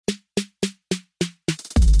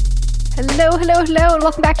Hello, and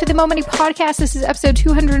welcome back to the Mo Money Podcast. This is episode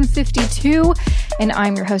 252, and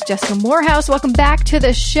I'm your host, Jessica Morehouse. Welcome back to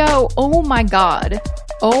the show. Oh my God.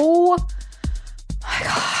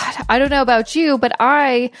 I don't know about you, but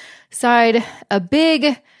I sighed a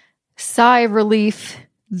big sigh of relief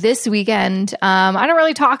this weekend. I don't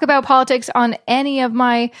really talk about politics on any of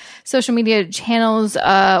my social media channels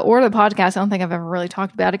or the podcast. I don't think I've ever really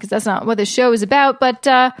talked about it because that's not what the show is about. But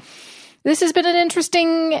this has been an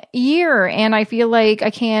interesting year, and I feel like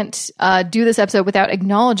I can't do this episode without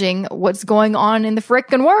acknowledging what's going on in the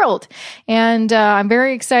frickin' world. And I'm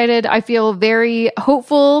very excited. I feel very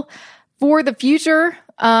hopeful for the future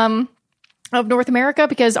of North America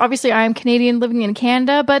because obviously I'm Canadian living in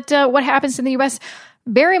Canada, but what happens in the U.S.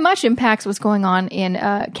 very much impacts what's going on in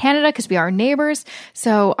Canada because we are neighbors.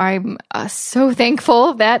 So I'm so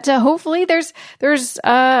thankful that hopefully there's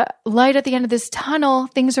light at the end of this tunnel.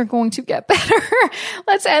 Things are going to get better.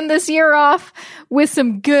 Let's end this year off with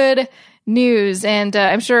some good news. And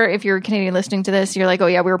I'm sure if you're Canadian listening to this, you're like, oh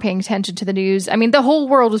yeah, we were paying attention to the news. I mean, the whole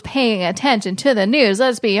world was paying attention to the news.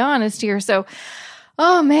 Let's be honest here. So,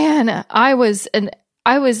 oh man, I was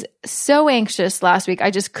so anxious last week. I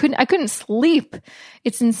couldn't sleep.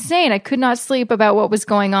 It's insane. I could not sleep about what was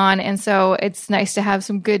going on. And so it's nice to have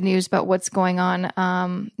some good news about what's going on.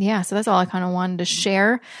 So that's all I kind of wanted to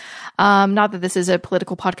share. Not that this is a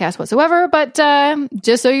political podcast whatsoever, but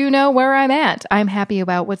just so you know where I'm at, I'm happy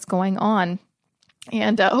about what's going on.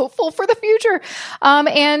 And hopeful for the future,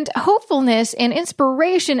 and hopefulness and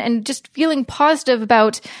inspiration and just feeling positive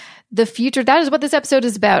about the future. That is what this episode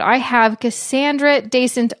is about. I have Kassandra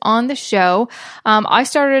Dasent on the show. I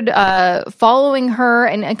started following her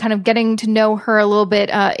and kind of getting to know her a little bit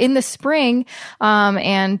in the spring.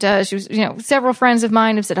 And she was, several friends of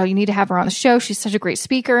mine have said, oh, you need to have her on the show. She's such a great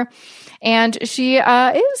speaker. And she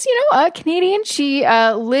is, a Canadian. She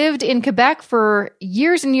lived in Quebec for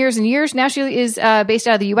years and years and years. Now she is based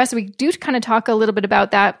out of the U.S. So we do kind of talk a little bit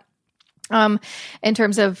about that. In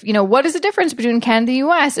terms of, what is the difference between Canada and the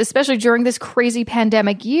U.S., especially during this crazy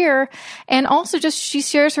pandemic year. And also just she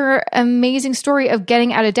shares her amazing story of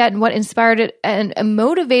getting out of debt and what inspired it and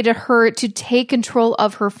motivated her to take control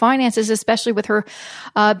of her finances, especially with her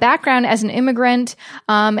background as an immigrant,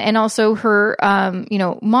 and also her,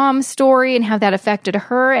 mom's story and how that affected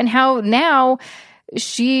her and how now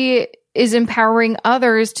she is empowering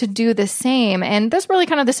others to do the same. And that's really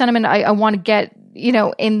kind of the sentiment I want to get,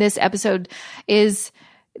 in this episode is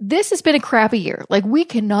this has been a crappy year. Like we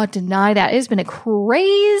cannot deny that. It's been a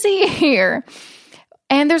crazy year.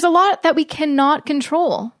 And there's a lot that we cannot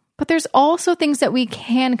control, but there's also things that we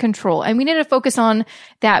can control. And we need to focus on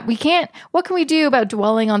that. What can we do about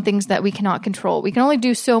dwelling on things that we cannot control? We can only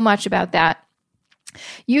do so much about that.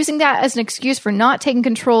 Using that as an excuse for not taking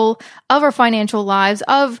control of our financial lives,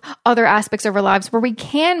 of other aspects of our lives where we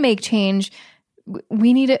can make change,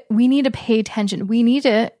 we need to pay attention. We need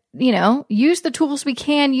to, use the tools we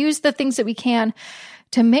can, use the things that we can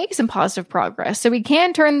to make some positive progress. So we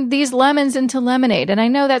can turn these lemons into lemonade. And I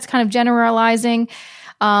know that's kind of generalizing,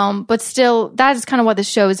 but still, that is kind of what this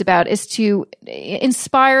show is about, is to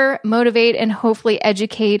inspire, motivate, and hopefully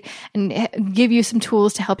educate and give you some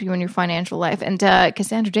tools to help you in your financial life. And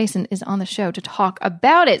Kassandra Dasent is on the show to talk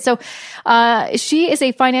about it. So she is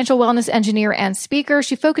a financial wellness engineer and speaker.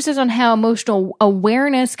 She focuses on how emotional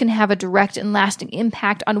awareness can have a direct and lasting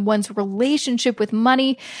impact on one's relationship with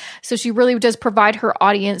money. So she really does provide her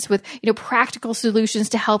audience with, practical solutions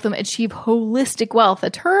to help them achieve holistic wealth,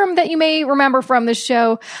 a term that you may remember from the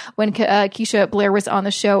show when Keisha Blair was on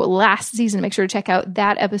the show last season. Make sure to check out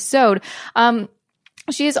that episode.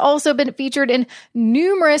 She has also been featured in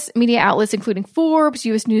numerous media outlets, including Forbes,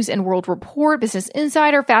 U.S. News and World Report, Business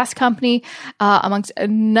Insider, Fast Company, amongst a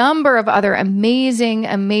number of other amazing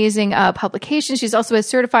publications. She's also a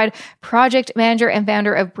certified project manager and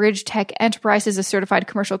founder of Bridge Tech Enterprises, a certified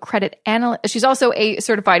commercial credit analyst. She's also a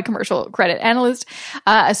certified commercial credit analyst,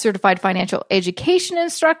 a certified financial education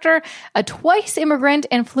instructor, a twice immigrant,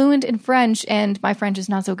 and fluent in French. And my French is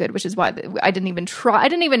not so good, which is why I didn't even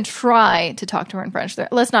try to talk to her in French.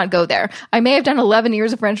 Let's not go there. I may have done 11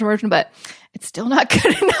 years of French immersion, but it's still not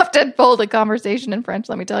good enough to hold a conversation in French,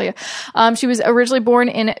 let me tell you. She was originally born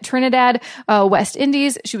in Trinidad, West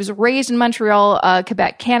Indies. She was raised in Montreal,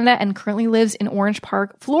 Quebec, Canada, and currently lives in Orange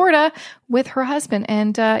Park, Florida with her husband.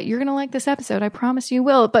 And you're going to like this episode. I promise you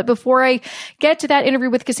will. But before I get to that interview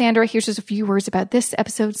with Kassandra, here's just a few words about this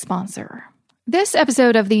episode's sponsor. This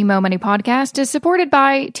episode of the Mo Money Podcast is supported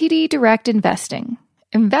by TD Direct Investing.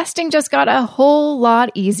 Investing just got a whole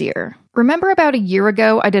lot easier. Remember about a year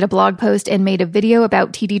ago, I did a blog post and made a video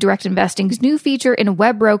about TD Direct Investing's new feature in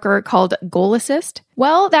Web Broker called Goal Assist?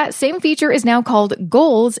 Well, that same feature is now called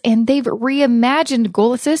Goals, and they've reimagined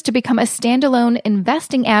Goal Assist to become a standalone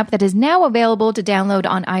investing app that is now available to download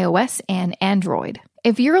on iOS and Android.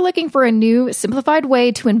 If you're looking for a new, simplified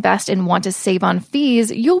way to invest and want to save on fees,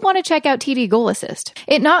 you'll want to check out TD Goal Assist.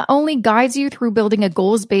 It not only guides you through building a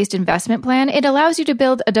goals-based investment plan, it allows you to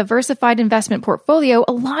build a diversified investment portfolio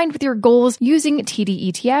aligned with your goals using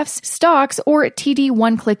TD ETFs, stocks, or TD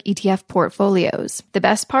one-click ETF portfolios. The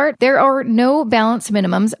best part? There are no balance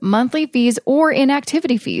minimums, monthly fees, or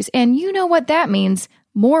inactivity fees, and you know what that means.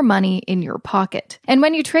 More money in your pocket. And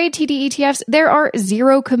when you trade TD ETFs, there are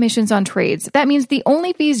zero commissions on trades. That means the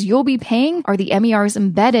only fees you'll be paying are the MERs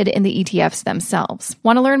embedded in the ETFs themselves.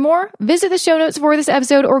 Want to learn more? Visit the show notes for this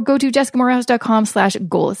episode or go to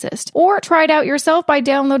jessicamorehouse.com/goalassist. Or try it out yourself by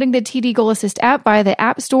downloading the TD Goal Assist app via the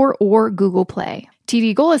App Store or Google Play.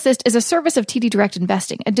 TD Goal Assist is a service of TD Direct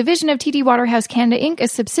Investing, a division of TD Waterhouse Canada Inc., a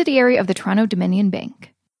subsidiary of the Toronto Dominion Bank.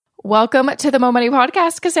 Welcome to the Mo Money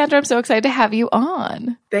Podcast, Kassandra. I'm so excited to have you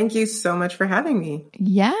on. Thank you so much for having me.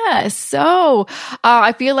 Yes. So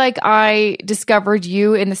I feel like I discovered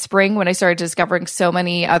you in the spring when I started discovering so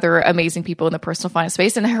many other amazing people in the personal finance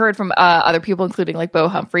space. And I heard from other people, including like Bo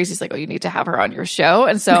Humphreys. He's like, oh, you need to have her on your show.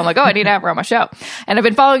 And so I'm like, oh, I need to have her on my show. And I've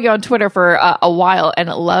been following you on Twitter for a while and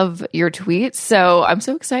love your tweets. So I'm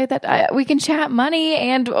so excited that we can chat money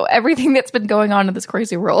and everything that's been going on in this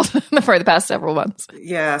crazy world for the past several months.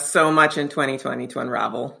 Yeah. So much in 2020 to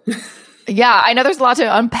unravel. Yeah, I know there's a lot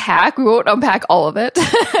to unpack. We won't unpack all of it.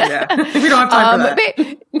 Yeah, we don't have time for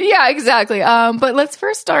that. Yeah, exactly. But let's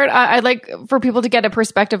first start. I'd like for people to get a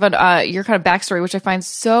perspective on your kind of backstory, which I find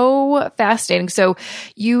so fascinating. So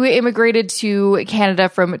you immigrated to Canada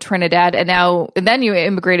from Trinidad, and then you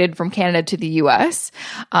immigrated from Canada to the U.S.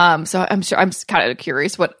 So I'm kind of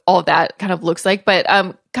curious what all of that kind of looks like. But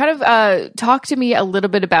talk to me a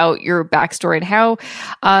little bit about your backstory and how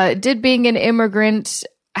did being an immigrant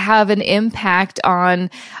have an impact on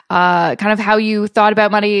kind of how you thought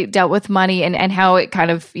about money, dealt with money, and how it kind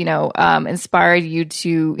of, inspired you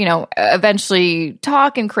to, eventually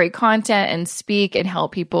talk and create content and speak and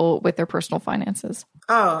help people with their personal finances?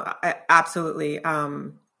 Oh, absolutely.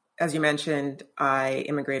 As you mentioned, I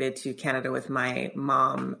immigrated to Canada with my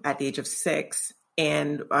mom at the age of 6.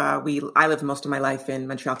 And I lived most of my life in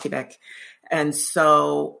Montreal, Quebec. And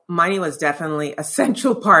so money was definitely a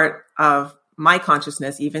central part of my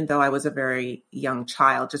consciousness, even though I was a very young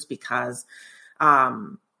child, just because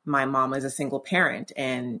my mom was a single parent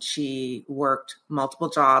and she worked multiple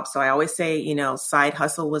jobs. So I always say, side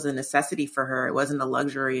hustle was a necessity for her. It wasn't a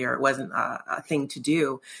luxury or it wasn't a thing to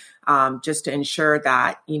do, just to ensure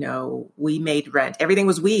that, we made rent. Everything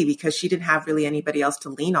was we, because she didn't have really anybody else to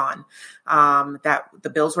lean on, that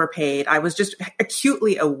the bills were paid. I was just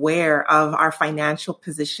acutely aware of our financial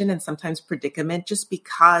position and sometimes predicament, just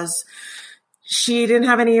because she didn't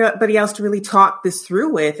have anybody else to really talk this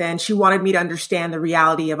through with. And she wanted me to understand the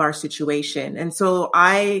reality of our situation. And so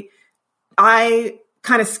I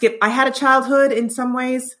kind of skipped. I had a childhood in some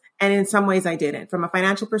ways, and in some ways I didn't. From a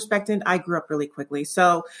financial perspective, I grew up really quickly.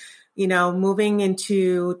 So, moving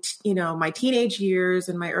into, my teenage years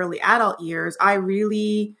and my early adult years, I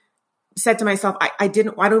really said to myself, I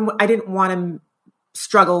didn't want to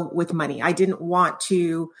struggle with money. I didn't want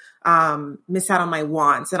to miss out on my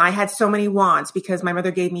wants. And I had so many wants because my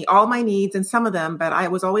mother gave me all my needs and some of them, but I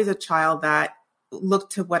was always a child that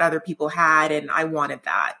looked to what other people had and I wanted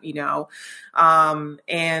that,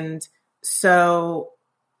 and so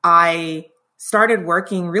I started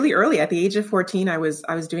working really early. At the age of 14, I was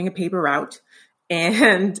doing a paper route,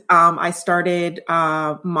 and I started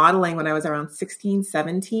modeling when I was around 16,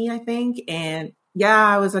 17, I think. And yeah,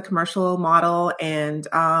 I was a commercial model, and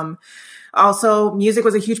also music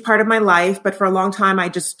was a huge part of my life. But for a long time, I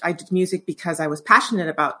did music because I was passionate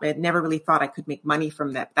about it. Never really thought I could make money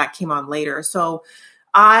from that. That came on later. So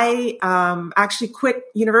I actually quit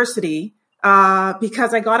university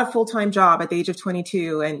because I got a full-time job at the age of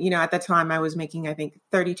 22. And, at that time I was making, I think,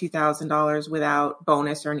 $32,000 without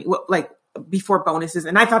bonus or before bonuses.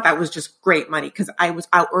 And I thought that was just great money because I was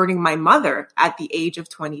out earning my mother at the age of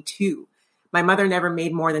 22. My mother never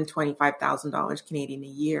made more than $25,000 Canadian a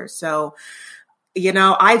year. So,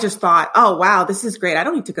 I just thought, oh, wow, this is great. I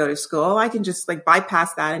don't need to go to school. I can just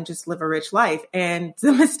bypass that and just live a rich life. And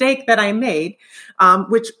the mistake that I made,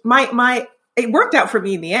 which it worked out for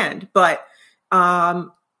me in the end, but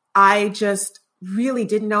I just really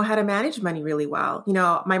didn't know how to manage money really well.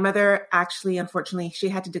 My mother actually, unfortunately, she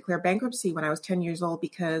had to declare bankruptcy when I was 10 years old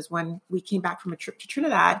because when we came back from a trip to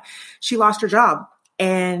Trinidad, she lost her job.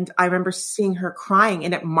 And I remember seeing her crying,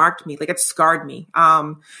 and it marked me, like it scarred me.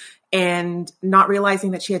 And not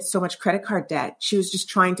realizing that she had so much credit card debt. She was just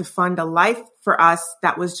trying to fund a life for us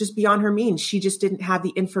that was just beyond her means. She just didn't have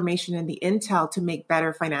the information and the intel to make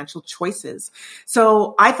better financial choices.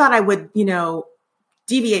 So I thought I would,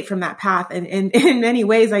 deviate from that path. And in many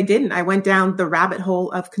ways I didn't. I went down the rabbit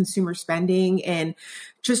hole of consumer spending and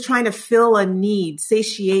just trying to fill a need,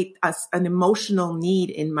 satiate an emotional need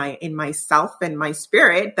in myself and my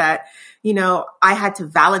spirit that, I had to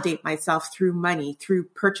validate myself through money, through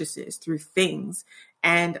purchases, through things.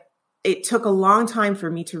 And it took a long time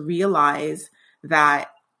for me to realize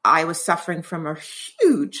that I was suffering from a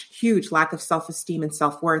huge, huge lack of self-esteem and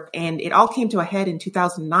self-worth. And it all came to a head in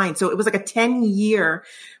 2009. So it was like a 10-year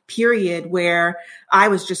period where I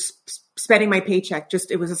was just spending my paycheck.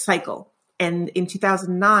 It was a cycle. And in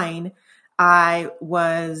 2009, I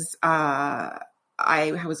was about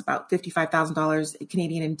 $55,000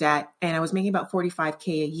 Canadian in debt, and I was making about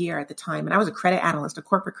 $45K a year at the time. And I was a credit analyst, a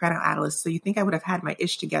corporate credit analyst. So you think I would have had my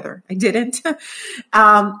ish together. I didn't.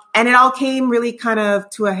 And it all came really kind of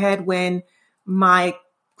to a head when my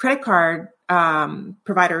credit card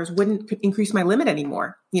providers wouldn't increase my limit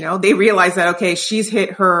anymore. They realized that, okay, she's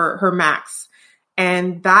hit her max.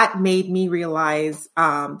 And that made me realize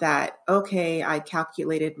that, okay, I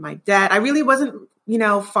calculated my debt. I really wasn't,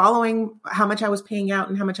 following how much I was paying out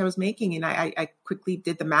and how much I was making. And I quickly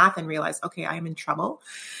did the math and realized, okay, I am in trouble.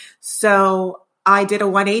 So I did a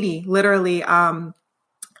 180, literally. I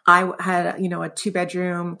had, a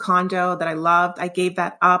 2-bedroom condo that I loved. I gave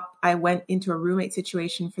that up. I went into a roommate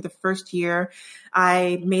situation for the first year.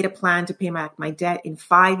 I made a plan to pay back my debt in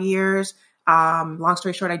 5 years. Long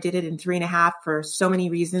story short, I did it in 3.5 for so many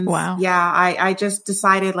reasons. Wow. Yeah. I just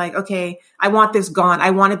decided like, okay, I want this gone.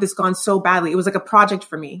 I wanted this gone so badly. It was like a project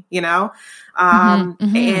for me, And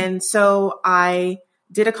so I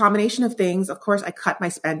did a combination of things. Of course, I cut my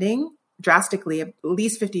spending drastically. At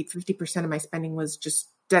least 50% of my spending was just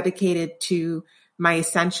dedicated to my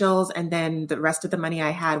essentials. And then the rest of the money I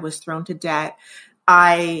had was thrown to debt.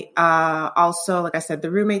 I also, like I said,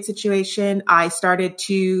 the roommate situation, I started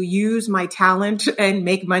to use my talent and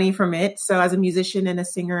make money from it. So as a musician and a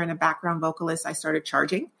singer and a background vocalist, I started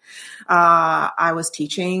charging. I was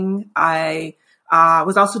teaching. I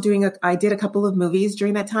was also I did a couple of movies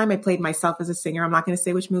during that time. I played myself as a singer. I'm not going to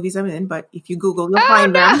say which movies I'm in, but if you Google, you'll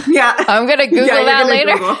find them. Yeah. I'm going to Google that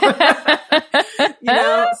later.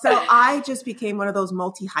 So I just became one of those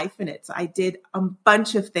multi-hyphenates. I did a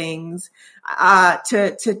bunch of things,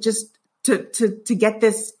 to get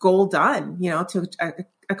this goal done, to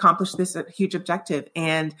accomplish this huge objective.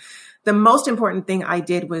 And the most important thing I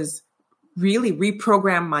did was really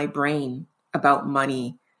reprogram my brain about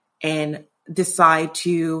money and decide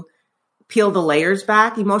to peel the layers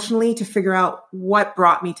back emotionally to figure out what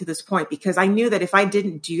brought me to this point. Because I knew that if I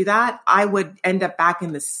didn't do that, I would end up back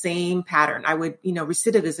in the same pattern. I would,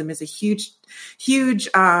 recidivism is a huge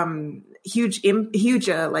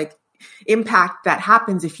impact that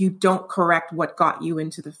happens if you don't correct what got you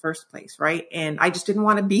into the first place. Right. And I just didn't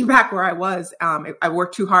want to be back where I was. I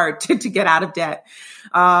worked too hard to get out of debt.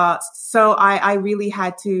 So I really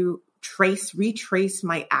had to retrace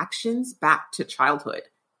my actions back to childhood.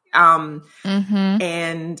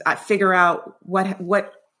 And I figure out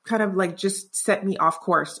what kind of like just set me off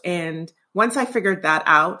course. And once I figured that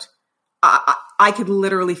out, I could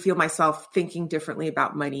literally feel myself thinking differently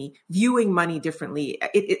about money, viewing money differently,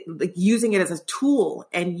 like using it as a tool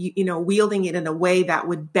and, wielding it in a way that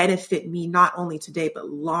would benefit me, not only today, but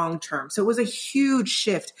long term. So it was a huge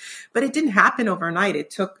shift, but it didn't happen overnight. It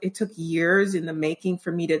took years in the making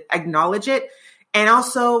for me to acknowledge it. And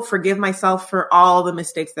also forgive myself for all the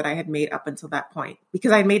mistakes that I had made up until that point,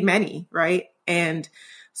 because I made many, right? And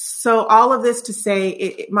so all of this to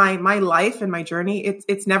say, my life and my journey,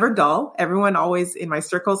 it's never dull. Everyone always in my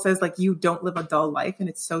circle says like, you don't live a dull life. And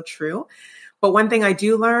it's so true. But one thing I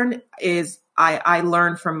do learn is I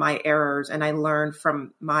learn from my errors, and I learn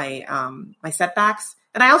from my setbacks.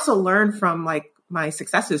 And I also learn from like my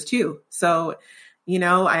successes too. So,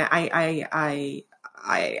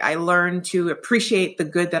 I learned to appreciate the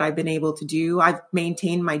good that I've been able to do. I've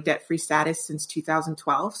maintained my debt-free status since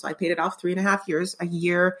 2012. So I paid it off 3.5 years,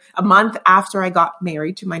 a month after I got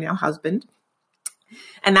married to my now husband.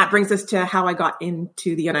 And that brings us to how I got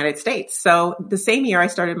into the United States. So the same year I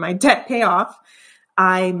started my debt payoff,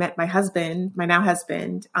 I met my husband, my now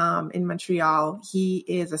husband, in Montreal. He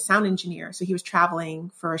is a sound engineer. So he was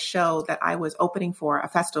traveling for a show that I was opening for, a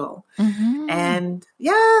festival. And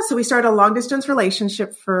so we started a long distance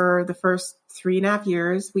relationship for the first 3.5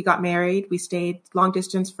 years. We got married. We stayed long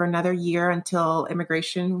distance for another year until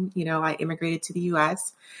immigration. I immigrated to the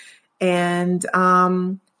US. And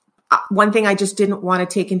one thing I just didn't want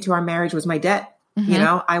to take into our marriage was my debt.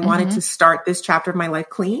 I wanted to start this chapter of my life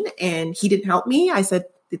clean, and he didn't help me. I said,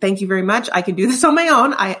 thank you very much. I can do this on my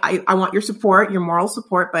own. I want your support, your moral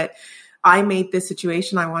support, but I made this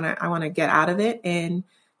situation. I want to get out of it. And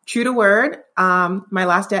true to word, my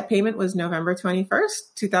last debt payment was November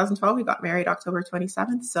 21st, 2012. We got married October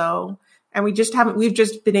 27th. So, and we've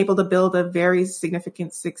just been able to build a very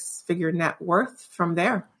significant 6-figure net worth from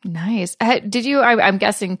there. Nice. I'm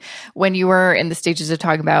guessing when you were in the stages of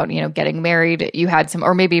talking about, getting married, you had some,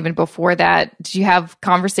 or maybe even before that, did you have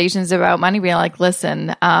conversations about money being like,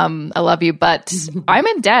 listen, I love you, but I'm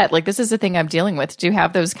in debt. Like, this is the thing I'm dealing with. Do you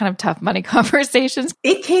have those kind of tough money conversations?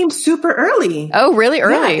 It came super early. Oh, really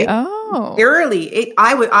early? Early.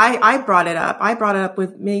 I brought it up. I brought it up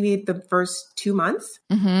with maybe the first 2 months.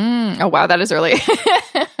 Oh, wow. That is early.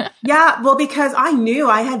 Yeah. Well, because I knew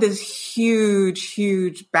I had this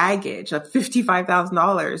huge baggage of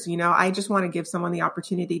 $55,000. I just want to give someone the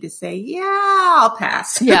opportunity to say, yeah, I'll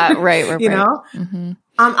pass. Yeah. Right.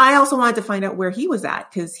 I also wanted to find out where he was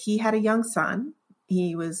at, because he had a young son.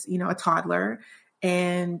 He was, a toddler.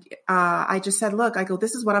 And I just said, look, I go,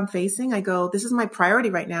 this is what I'm facing. I go, this is my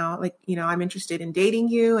priority right now. Like, I'm interested in dating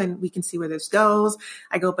you, and we can see where this goes.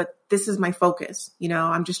 I go, but this is my focus.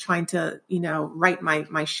 I'm just trying to, right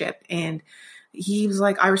my ship. And he was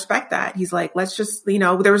like, I respect that. He's like, let's just,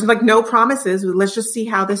 there was like no promises. Let's just see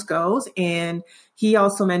how this goes. And he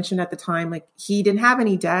also mentioned at the time, like, he didn't have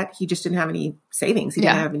any debt. He just didn't have any savings. He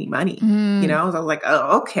didn't have any money, So I was like,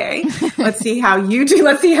 oh, okay. Let's see how you do.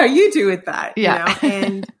 Let's see how you do with that.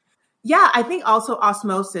 And I think also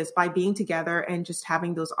osmosis, by being together and just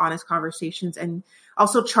having those honest conversations, and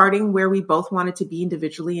also charting where we both wanted to be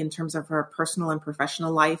individually in terms of our personal and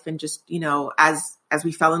professional life. And just, as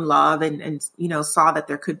we fell in love and saw that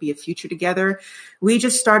there could be a future together, we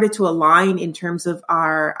just started to align in terms of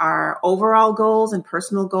our overall goals and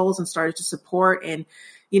personal goals, and started to support. And,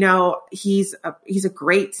 he's a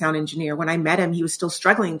great sound engineer. When I met him, he was still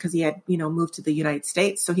struggling because he had, moved to the United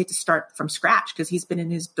States. So he had to start from scratch, because he's been in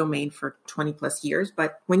his domain for 20 plus years.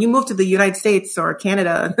 But when you move to the United States or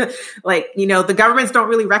Canada, like, the governments don't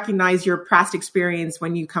really recognize your past experience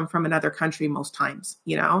when you come from another country most times,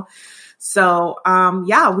 So,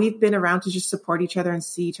 we've been around to just support each other and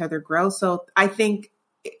see each other grow. So I think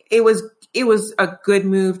it was a good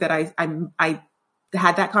move that I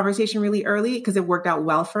had that conversation really early, because it worked out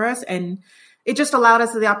well for us. And it just allowed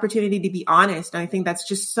us the opportunity to be honest. And I think that's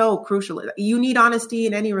just so crucial. You need honesty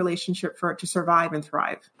in any relationship for it to survive and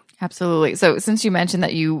thrive. Absolutely. So since you mentioned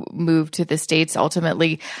that you moved to the States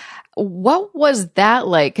ultimately, what was that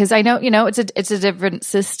like? Because I know, it's a different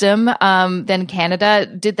system than Canada.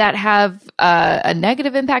 Did that have a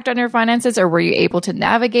negative impact on your finances, or were you able to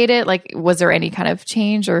navigate it? Like, was there any kind of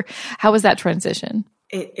change, or how was that transition?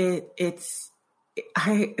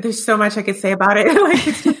 There's so much I could say about it. Like,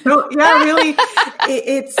 it's just really,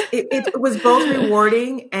 it was both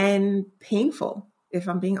rewarding and painful, if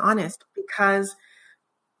I'm being honest, because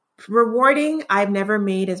rewarding, I've never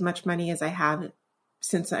made as much money as I have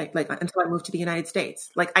since until I moved to the United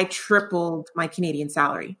States. Like, I tripled my Canadian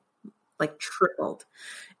salary, like tripled.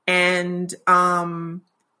 And,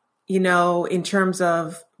 in terms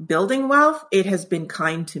of building wealth, it has been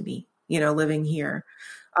kind to me, living here.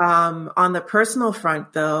 On the personal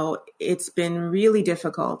front, though, it's been really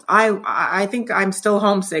difficult. I think I'm still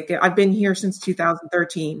homesick. I've been here since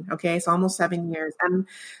 2013. Okay. So almost 7 years. And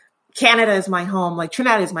Canada is my home. Like,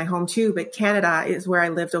 Trinidad is my home too, but Canada is where I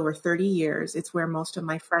lived over 30 years. It's where most of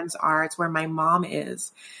my friends are. It's where my mom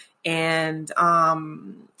is. And,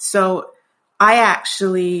 so I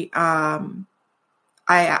actually, I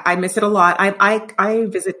miss it a lot. I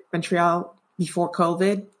visit Montreal before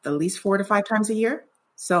COVID at least 4 to 5 times a year.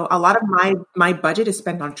 So a lot of my budget is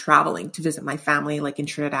spent on traveling to visit my family, like in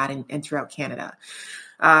Trinidad and throughout Canada.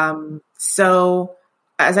 So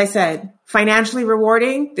as I said, financially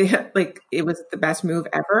rewarding, like, it was the best move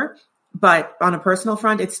ever. But on a personal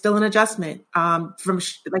front, it's still an adjustment.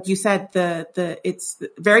 Like you said, it's a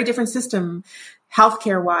very different system,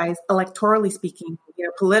 healthcare wise, electorally speaking.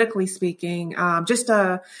 politically speaking, from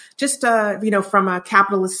a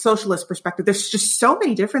capitalist socialist perspective, there's just so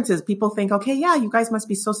many differences. People think, okay, yeah, you guys must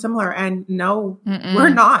be so similar. And no, we're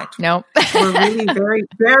not. No, we're really very,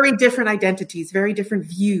 very different identities, very different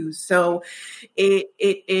views. So it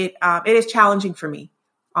is challenging for me,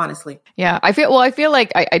 honestly. Yeah, I feel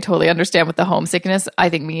like I totally understand with the homesickness. I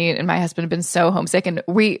think me and my husband have been so homesick, and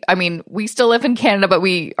we still live in Canada, but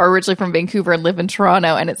we are originally from Vancouver and live in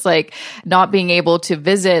Toronto, and it's like not being able to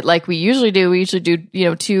visit like we usually do. We usually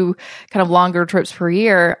do, 2 kind of longer trips per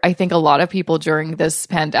year. I think a lot of people during this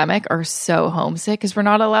pandemic are so homesick because we're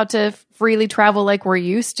not allowed to freely travel like we're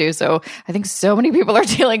used to. So I think so many people are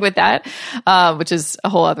dealing with that, which is a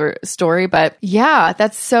whole other story. But yeah,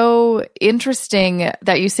 that's so interesting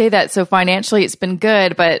that you say that. So financially, it's been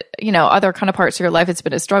good, but other kind of parts of your life, it's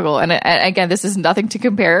been a struggle. And again, this is nothing to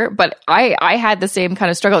compare, but I had the same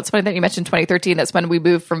kind of struggle. It's funny that you mentioned 2013. That's when we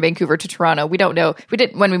moved from Vancouver to Toronto.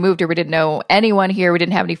 When we moved here, we didn't know anyone here. We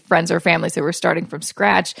didn't have any friends or family. So we were starting from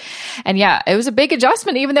scratch. And yeah, it was a big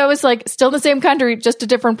adjustment, even though it was like still in the same country, just a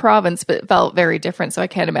different province, but it felt very different. So I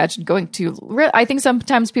can't imagine going to, I think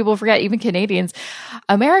sometimes people forget, even Canadians,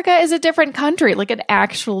 America is a different country, like an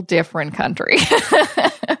actual different country.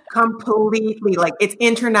 Completely. Like it's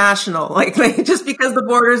international, like just because the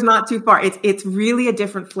border is not too far, it's really a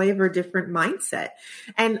different flavor, different mindset.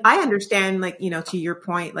 And I understand, like, to your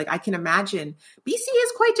point, like I can imagine BC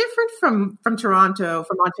is quite different from Toronto,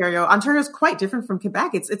 from Ontario. Ontario is quite different from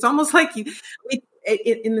Quebec. It's almost like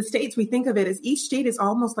in the States, we think of it as each state is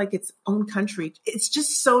almost like its own country. It's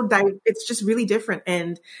just it's just really different.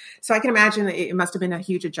 And so I can imagine it must have been a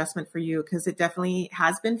huge adjustment for you, because it definitely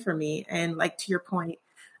has been for me. And like, to your point,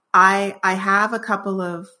 I have a couple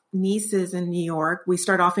of nieces in New York. We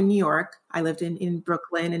start off in New York. I lived in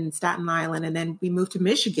Brooklyn and Staten Island, and then we moved to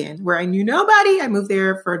Michigan, where I knew nobody. I moved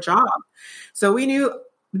there for a job. So we knew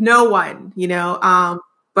no one,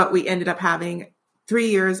 but we ended up having 3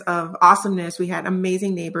 years of awesomeness. We had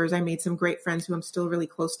amazing neighbors. I made some great friends who I'm still really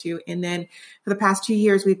close to. And then for the past 2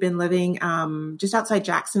 years, we've been living just outside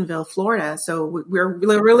Jacksonville, Florida. So we're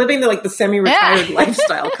living the semi-retired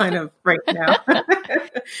lifestyle kind of right now.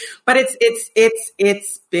 But it's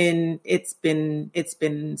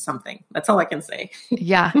been something. That's all I can say.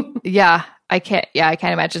 Yeah. I can't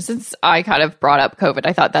imagine. Since I kind of brought up COVID,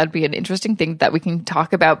 I thought that'd be an interesting thing that we can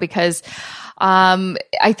talk about, because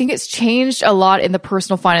I think it's changed a lot in the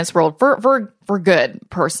personal finance world for good.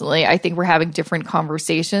 Personally, I think we're having different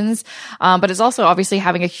conversations, but it's also obviously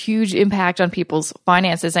having a huge impact on people's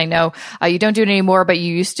finances. I know you don't do it anymore, but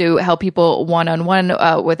you used to help people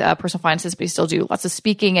one-on-one with personal finances, but you still do lots of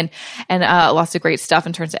speaking and lots of great stuff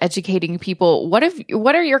in terms of educating people. What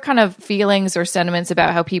are your kind of feelings or sentiments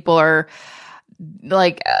about how people are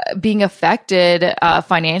being affected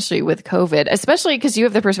financially with COVID, especially because you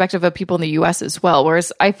have the perspective of people in the US as well.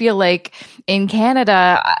 Whereas I feel like in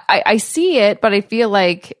Canada, I see it, but I feel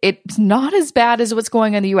like it's not as bad as what's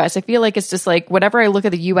going on in the US. I feel like it's just like whenever I look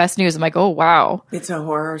at the US news, I'm like, oh, wow. It's a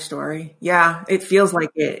horror story. Yeah, it feels like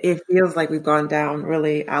it. It feels like we've gone down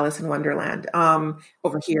really Alice in Wonderland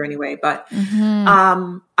over here anyway. But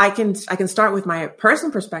I can start with my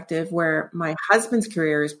personal perspective, where my husband's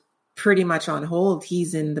career is pretty much on hold.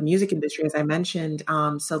 He's in the music industry, as I mentioned.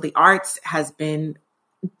 So the arts has been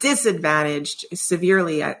disadvantaged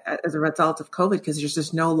severely as a result of COVID, because there's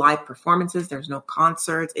just no live performances. There's no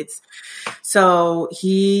concerts. So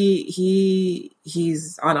he's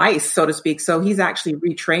on ice, so to speak. So he's actually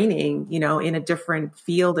retraining, in a different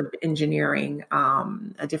field of engineering,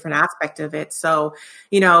 a different aspect of it. So,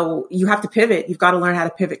 you have to pivot. You've got to learn how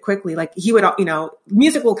to pivot quickly. Like he would,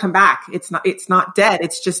 music will come back. It's not dead.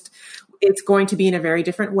 It's going to be in a very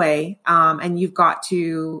different way. And you've got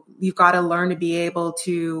to learn to be able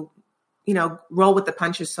to, roll with the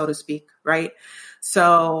punches, so to speak. Right.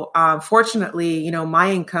 So, fortunately,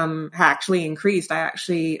 my income actually increased. I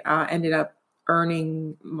actually, ended up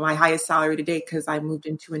earning my highest salary to date because I moved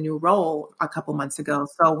into a new role a couple months ago.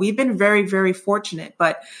 So we've been very, very fortunate,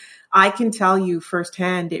 but I can tell you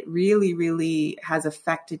firsthand, it really, really has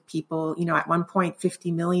affected people. At one point,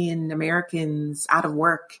 50 million Americans out of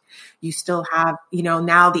work. You still have,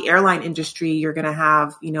 now the airline industry, you're going to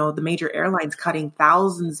have, the major airlines cutting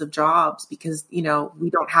thousands of jobs because, we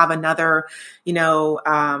don't have another,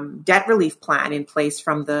 debt relief plan in place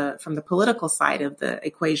from the political side of the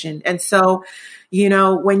equation. And so,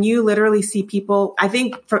 when you literally see people, I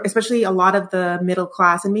think especially a lot of the middle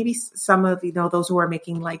class and maybe some of, those who are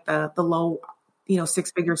making like the low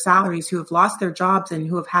six-figure salaries who have lost their jobs and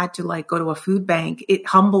who have had to like go to a food bank. It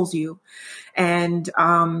humbles you. And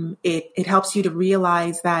it helps you to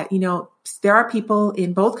realize that, there are people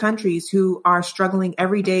in both countries who are struggling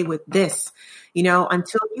every day with this,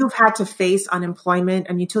 until you've had to face unemployment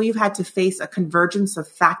and until you've had to face a convergence of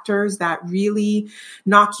factors that really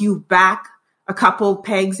knock you back a couple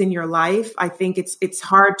pegs in your life. I think it's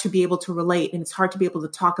hard to be able to relate, and it's hard to be able to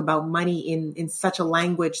talk about money in such a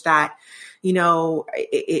language that,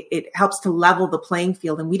 it helps to level the playing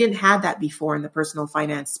field. And we didn't have that before in the personal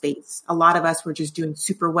finance space. A lot of us were just doing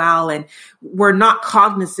super well, and we're not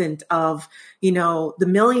cognizant of, the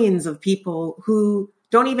millions of people who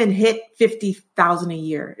don't even hit 50,000 a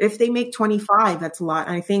year. If they make 25, that's a lot.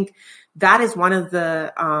 And I think that is one of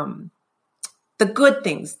the good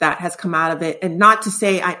things that has come out of it. And not to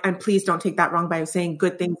say, and please don't take that wrong by saying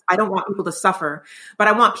good things. I don't want people to suffer, but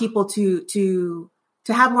I want people to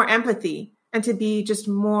have more empathy and to be just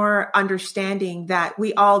more understanding that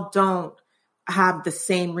we all don't have the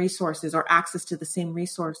same resources or access to the same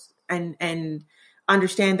resource, and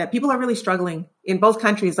understand that people are really struggling in both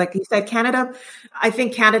countries. Like you said, Canada, I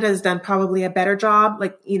think Canada has done probably a better job,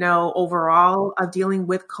 overall of dealing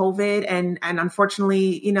with COVID. And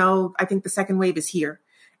unfortunately, I think the second wave is here.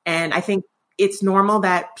 And I think it's normal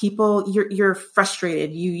that people, you're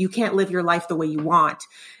frustrated. You can't live your life the way you want.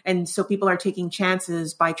 And so people are taking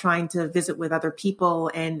chances by trying to visit with other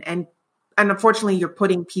people, and unfortunately you're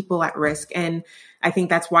putting people at risk. And I think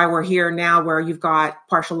that's why we're here now, where you've got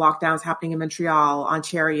partial lockdowns happening in Montreal,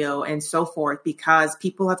 Ontario, and so forth, because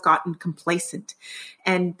people have gotten complacent,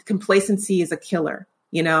 and complacency is a killer,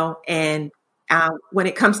 and when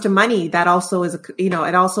it comes to money, that also is,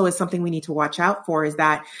 it also is something we need to watch out for, is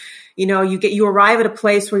that, you arrive at a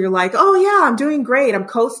place where you're like, oh yeah, I'm doing great. I'm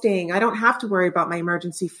coasting. I don't have to worry about my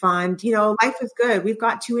emergency fund. Life is good. We've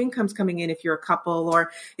got two incomes coming in if you're a couple, or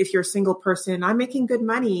if you're a single person. I'm making good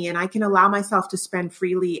money and I can allow myself to spend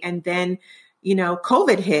freely. And then,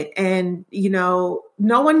 COVID hit, and, no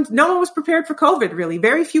one was prepared for COVID, really.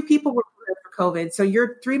 Very few people were prepared for COVID. So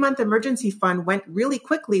your 3-month emergency fund went really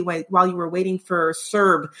quickly while you were waiting for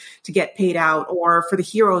CERB to get paid out, or for the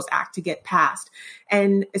HEROES Act to get passed.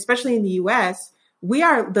 And especially in the US,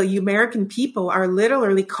 the American people are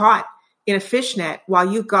literally caught in a fishnet while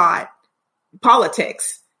you got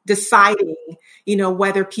politics deciding,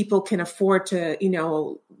 whether people can afford to,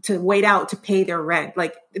 to wait out to pay their rent.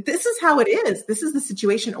 Like, this is how it is. This is the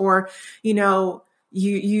situation. Or,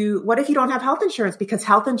 what if you don't have health insurance? Because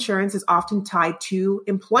health insurance is often tied to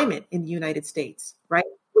employment in the United States, right?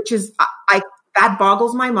 Which is, that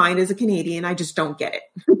boggles my mind as a Canadian. I just don't get it.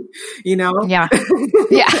 Yeah.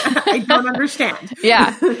 Yeah. I don't understand.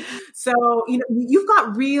 Yeah. So, you've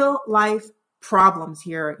got real life problems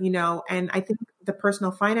here, and I think the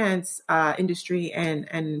personal finance industry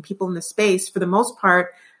and people in the space, for the most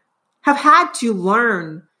part, have had to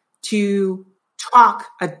learn to talk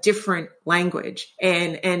a different language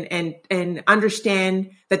and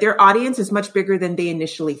understand that their audience is much bigger than they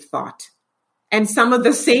initially thought. And some of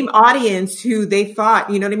the same audience who they thought,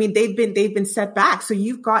 they've been set back. So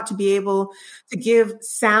you've got to be able to give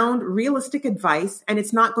sound, realistic advice. And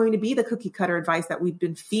it's not going to be the cookie cutter advice that we've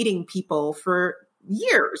been feeding people for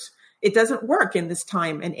years. It doesn't work in this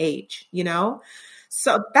time and age,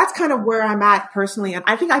 So that's kind of where I'm at personally. And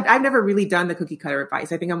I think I've never really done the cookie cutter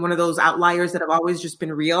advice. I think I'm one of those outliers that have always just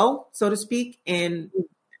been real, so to speak. And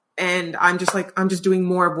I'm just doing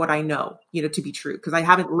more of what I know, to be true, because I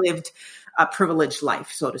haven't lived a privileged life,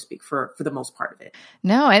 so to speak, for the most part of it.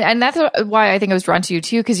 No. And that's why I think I was drawn to you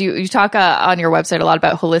too, because you talk on your website a lot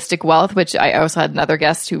about holistic wealth, which I also had another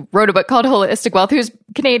guest who wrote a book called Holistic Wealth, who's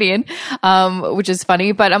Canadian, which is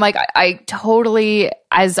funny. But I'm like, I totally,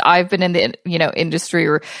 as I've been in the, industry,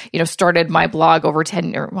 or, started my blog over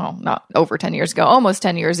 10, or well, not over 10 years ago, almost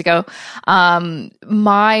 10 years ago, my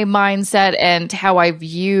mindset and how I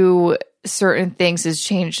view certain things has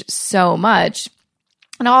changed so much.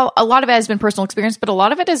 And a lot of it has been personal experience, but a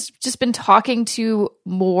lot of it has just been talking to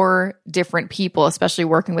more different people, especially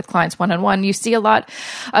working with clients one-on-one. You see a lot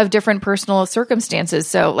of different personal circumstances.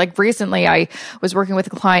 So like recently I was working with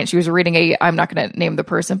a client. She was reading I'm not going to name the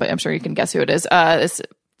person, but I'm sure you can guess who it is. This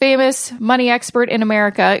famous money expert in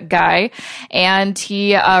America guy. And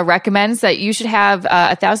he recommends that you should have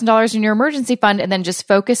 $1,000 in your emergency fund and then just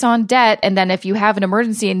focus on debt. And then if you have an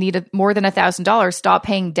emergency and need more than $1,000, stop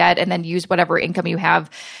paying debt and then use whatever income you have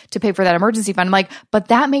to pay for that emergency fund. I'm like, but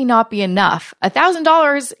that may not be enough.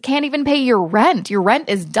 $1,000 can't even pay your rent. Your rent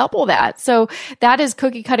is double that. So that is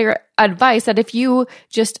cookie cutter advice that if you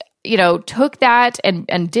just, took that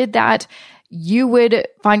and did that, you would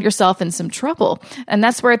find yourself in some trouble. And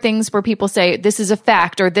that's where people say, this is a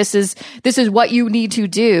fact, or this is what you need to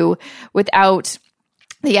do, without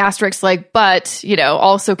the asterisk, like, but,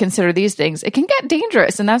 also consider these things. It can get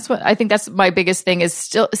dangerous. And that's what I think that's my biggest thing, is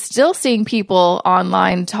still seeing people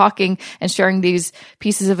online talking and sharing these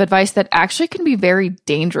pieces of advice that actually can be very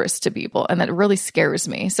dangerous to people. And that really scares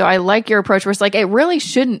me. So I like your approach where it's like, it really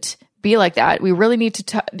shouldn't be like that. We really need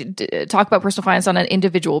to talk about personal finance on an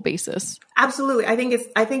individual basis. Absolutely. I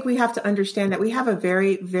think we have to understand that we have a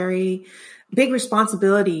very, very big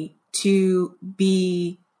responsibility to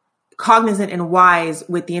be cognizant and wise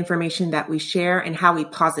with the information that we share and how we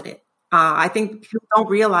posit it. I think people don't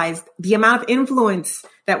realize the amount of influence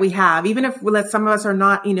that we have, even if some of us are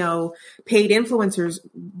not, paid influencers.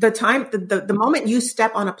 The moment you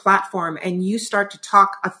step on a platform and you start to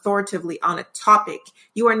talk authoritatively on a topic,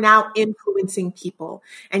 you are now influencing people,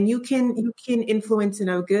 and you can influence in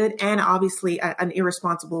a good and obviously an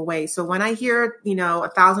irresponsible way. So when I hear,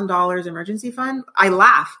 $1,000 emergency fund, I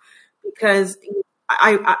laugh, because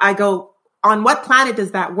I go, on what planet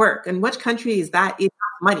does that work? And which country is that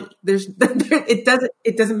money?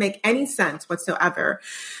 It doesn't make any sense whatsoever.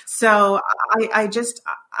 So I've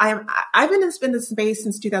been in this space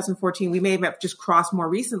since 2014. We may have just crossed more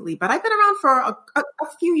recently, but I've been around for a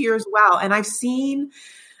few years well. And I have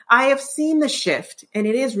seen the shift, and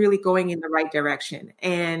it is really going in the right direction.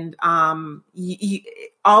 And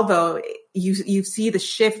although you see the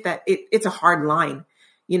shift, that it's a hard line.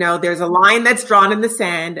 There's a line that's drawn in the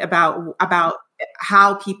sand about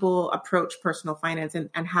how people approach personal finance and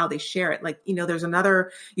how they share it. Like, there's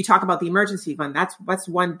another, you talk about the emergency fund. That's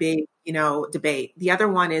one big, debate. The other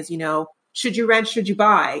one is, should you rent, should you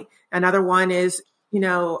buy? Another one is,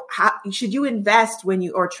 how should you invest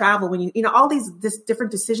or travel when all these different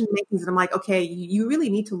decision makings. And I'm like, okay, you really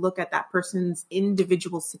need to look at that person's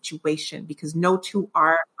individual situation, because no two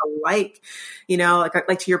are alike.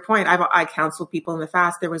 Like to your point, I counseled people in the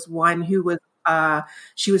past. There was one who was,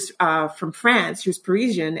 she was from France. She was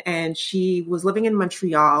Parisian, and she was living in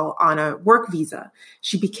Montreal on a work visa.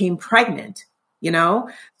 She became pregnant,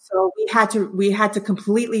 So we had to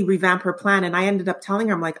completely revamp her plan. And I ended up telling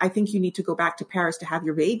her, I'm like, I think you need to go back to Paris to have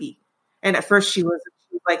your baby. And at first she was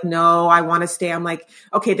like, no, I want to stay. I'm like,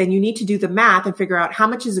 okay, then you need to do the math and figure out how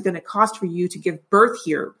much is it going to cost for you to give birth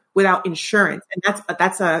here without insurance. And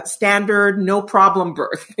that's a standard, no problem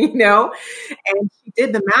birth, And she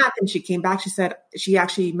did the math, and she came back. She said, she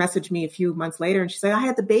actually messaged me a few months later, and she said, I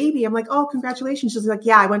had the baby. I'm like, oh, congratulations. She's like,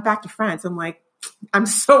 yeah, I went back to France. I'm like, I'm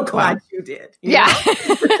so glad you did. Yeah.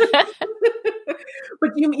 But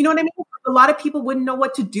you know what I mean? A lot of people wouldn't know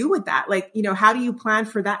what to do with that. Like, how do you plan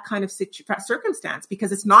for that kind of circumstance?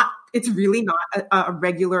 Because it's really not a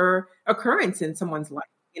regular occurrence in someone's life.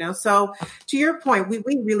 So to your point, we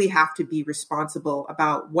really have to be responsible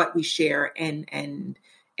about what we share and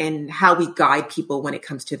how we guide people when it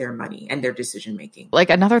comes to their money and their decision making. Like,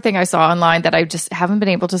 another thing I saw online that I just haven't been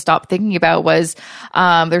able to stop thinking about was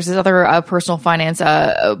there's this other personal finance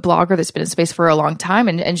blogger that's been in space for a long time,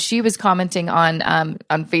 and she was commenting on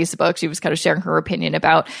Facebook. She was kind of sharing her opinion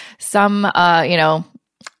about some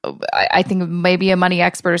I think maybe a money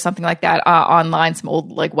expert or something like that online, some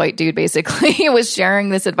old like white dude basically was sharing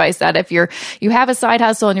this advice that if you have a side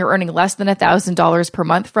hustle and you're earning less than $1,000 per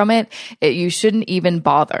month from it, you shouldn't even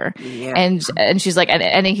bother. Yeah. And she's like,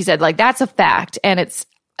 and he said, like, that's a fact. And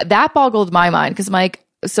that boggled my mind, because I'm like,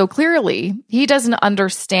 so clearly he doesn't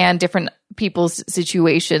understand different people's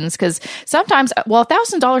situations, because sometimes,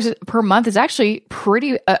 $1,000 per month is actually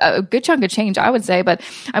a good chunk of change, I would say. But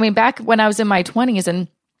I mean, back when I was in my 20s and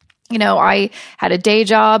I had a day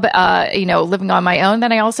job, living on my own.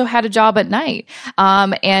 Then I also had a job at night.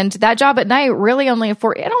 And that job at night really only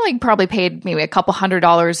probably paid maybe a couple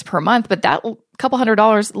 $100s per month, but that couple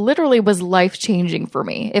 $100 literally was life changing for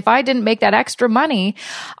me. If I didn't make that extra money,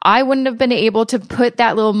 I wouldn't have been able to put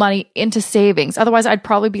that little money into savings. Otherwise, I'd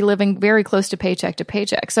probably be living very close to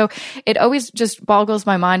paycheck. So it always just boggles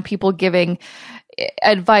my mind, people giving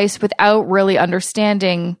advice without really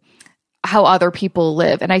understanding how other people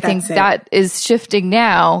live. And I think that is shifting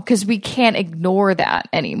now, because we can't ignore that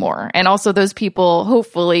anymore. And also those people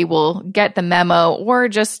hopefully will get the memo, or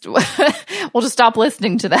just we'll just stop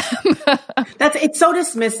listening to them. It's so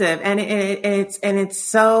dismissive, and it's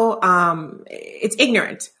so it's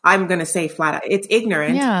ignorant. I'm going to say flat out, it's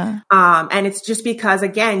ignorant. Yeah. And it's just because,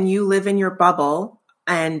 again, you live in your bubble,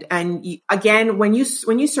 and again, when you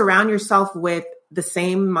surround yourself with the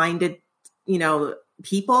same minded,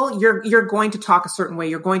 people, you're going to talk a certain way,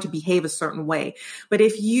 you're going to behave a certain way. But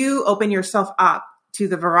if you open yourself up to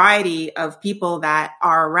the variety of people that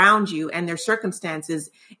are around you and their circumstances,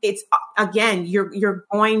 it's again,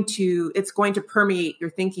 it's going to permeate your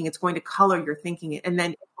thinking. It's going to color your thinking, and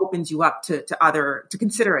then it opens you up to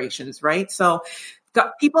considerations, right? So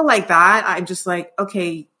people like that, I'm just like,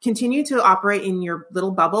 okay, continue to operate in your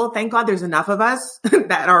little bubble. Thank God there's enough of us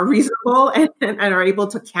that are reasonable and are able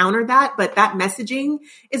to counter that. But that messaging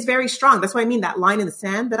is very strong. That's what I mean. That line in the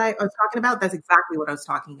sand that I was talking about, that's exactly what I was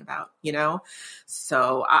talking about,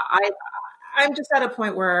 So I'm just at a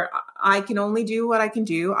point where I can only do what I can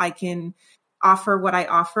do. I can offer what I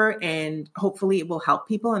offer, and hopefully it will help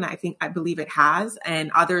people. And I believe it has.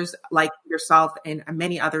 And others like yourself and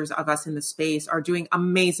many others of us in the space are doing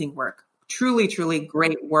amazing work, truly, truly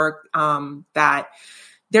great work, that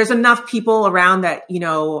there's enough people around that,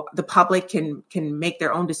 the public can make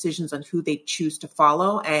their own decisions on who they choose to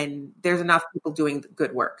follow. And there's enough people doing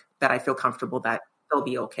good work that I feel comfortable that they'll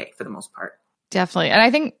be okay for the most part. Definitely. And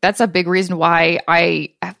I think that's a big reason why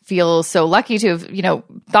I feel so lucky to have,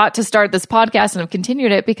 thought to start this podcast and have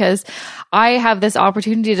continued it, because I have this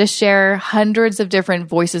opportunity to share hundreds of different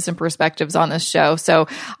voices and perspectives on this show. So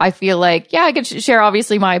I feel like, I could share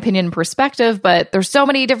obviously my opinion and perspective, but there's so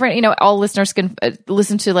many different, all listeners can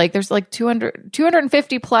listen to, there's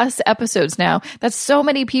 250 plus episodes now. That's so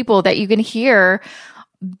many people that you can hear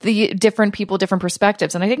the different people, different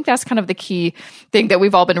perspectives. And I think that's kind of the key thing that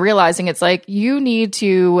we've all been realizing. It's like, you need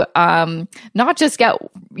to not just get,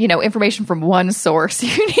 information from one source.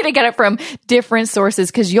 You need to get it from different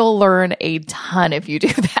sources, because you'll learn a ton if you do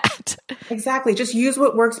that. Exactly. Just use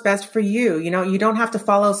what works best for you. You don't have to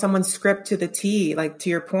follow someone's script to the T, to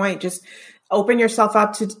your point. Just open yourself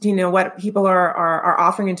up to, what people are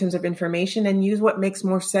offering in terms of information, and use what makes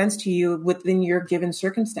more sense to you within your given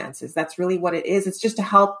circumstances. That's really what it is. It's just to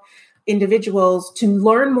help individuals to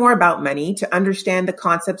learn more about money, to understand the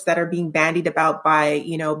concepts that are being bandied about by,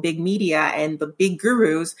 big media and the big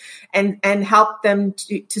gurus, and help them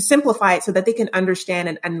to simplify it so that they can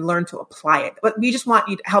understand and learn to apply it. But we just want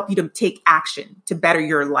to help you to take action to better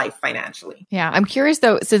your life financially. Yeah. I'm curious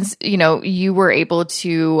though, since, you were able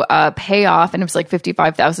to pay off, and it was like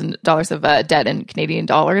 $55,000 of debt in Canadian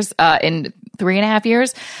dollars in 3.5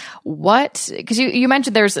 years. Because you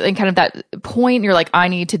mentioned there's kind of that point, you're like, I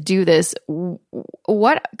need to do this.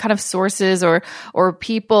 What kind of sources or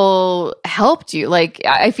people helped you?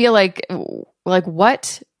 I feel like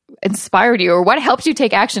what inspired you, or what helped you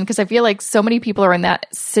take action? Because I feel like so many people are in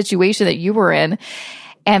that situation that you were in,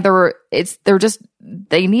 and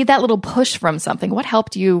they need that little push from something. What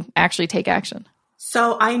helped you actually take action?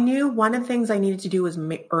 So I knew one of the things I needed to do was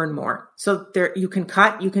earn more. So there, you can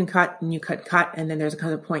cut, and you cut. And then there's a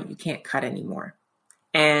kind of point you can't cut anymore.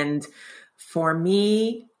 And for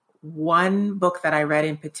me, one book that I read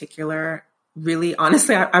in particular, really,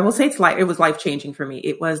 honestly, I will say it was life-changing for me.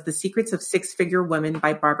 It was The Secrets of Six-Figure Women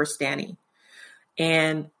by Barbara Stanny.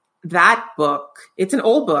 And that book, it's an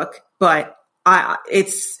old book, but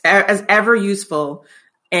it's as ever useful.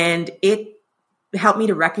 And it helped me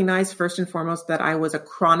to recognize first and foremost that I was a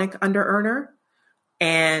chronic under-earner,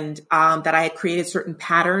 and that I had created certain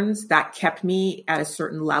patterns that kept me at a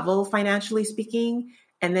certain level, financially speaking.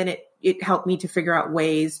 And then it helped me to figure out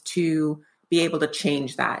ways to be able to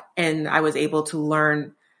change that. And I was able to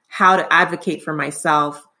learn how to advocate for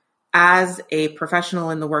myself as a professional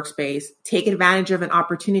in the workspace, take advantage of an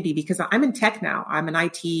opportunity, because I'm in tech now. I'm an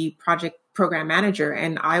IT project program manager,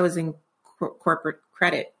 and I was in corporate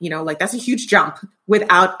credit, that's a huge jump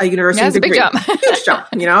without a university degree. That's a big jump. Huge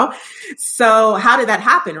jump, So how did that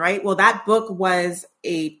happen? Right. Well, that book was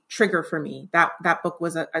a trigger for me. That book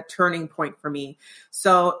was a turning point for me.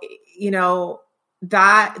 So,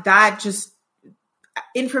 that just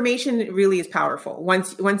information really is powerful.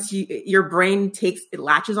 Once your brain it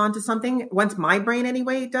latches onto something, once my brain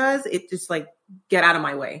anyway does, it just get out of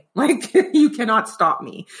my way. You cannot stop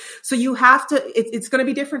me. So you have to, it's going to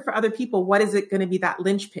be different for other people. What is it going to be, that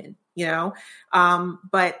linchpin,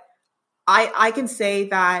 but I can say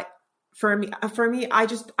that for me,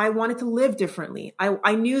 I wanted to live differently.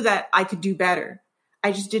 I knew that I could do better.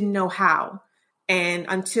 I just didn't know how. And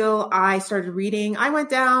until I started reading, I went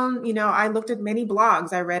down, I looked at many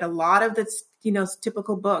blogs. I read a lot of the,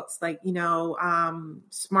 typical books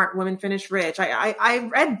Smart Women Finish Rich. I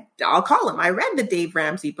read the Dave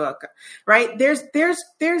Ramsey book, right? There's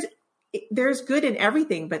good in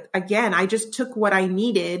everything. But again, I just took what I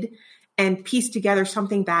needed and pieced together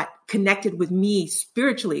something that connected with me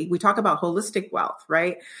spiritually. We talk about holistic wealth,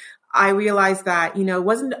 right? I realized that, it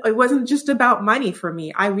wasn't just about money for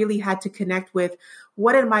me. I really had to connect with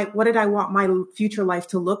what did I want my future life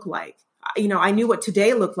to look like? I knew what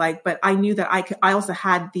today looked like, but I knew that I also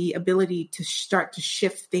had the ability to start to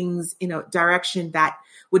shift things in a direction that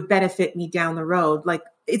would benefit me down the road.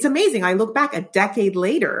 it's amazing. I look back a decade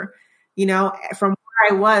later, you know, from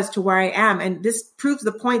where I was to where I am. And this proves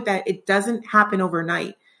the point that it doesn't happen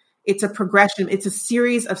overnight. It's a progression. It's a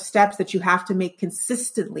series of steps that you have to make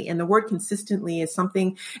consistently. And the word consistently is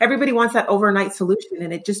something everybody wants, that overnight solution.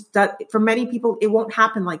 And it just does, for many people, it won't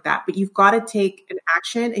happen like that, but you've got to take an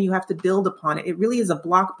action and you have to build upon it. It really is a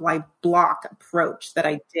block by block approach that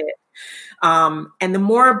I did. And the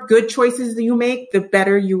more good choices that you make, the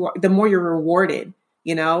better you are, the more you're rewarded,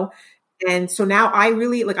 you know? And so now I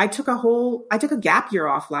really, like, I took a gap year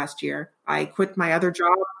off last year. I quit my other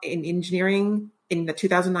job in engineering in the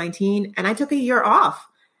 2019, and I took a year off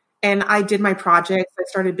and I did my projects. I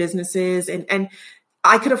started businesses, and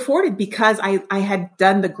I could afford it because I had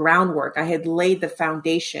done the groundwork. I had laid the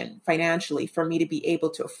foundation financially for me to be able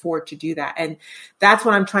to afford to do that. And that's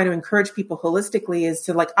what I'm trying to encourage people holistically, is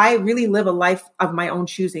to, like, I really live a life of my own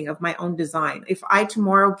choosing, of my own design. If I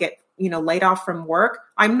tomorrow get, you know, laid off from work,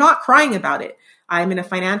 I'm not crying about it. I'm in a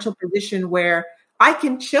financial position where I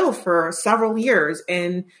can chill for several years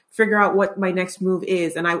and figure out what my next move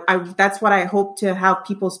is. And I that's what I hope to have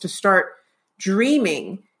people to start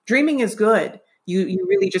dreaming. Dreaming is good. You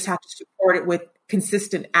really just have to support it with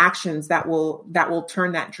consistent actions that will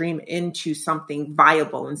turn that dream into something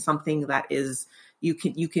viable and something that is, you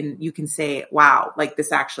can say, wow, like,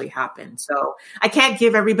 this actually happened. So I can't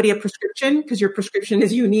give everybody a prescription because your prescription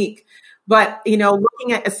is unique, but, you know,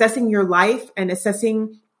 looking at assessing your life and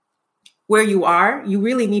assessing where you are, you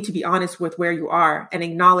really need to be honest with where you are and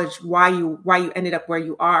acknowledge why you ended up where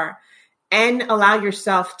you are, and allow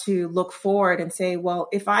yourself to look forward and say, well,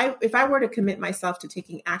 if I were to commit myself to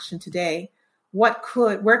taking action today, where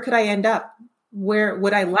could I end up? Where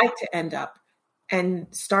would I like to end up? And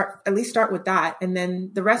at least start with that. And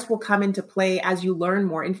then the rest will come into play as you learn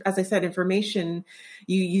more. And as I said, information,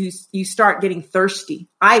 you start getting thirsty.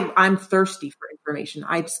 I'm thirsty for information.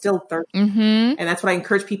 I'm still thirsty. Mm-hmm. And that's what I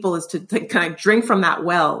encourage people, is to kind of drink from that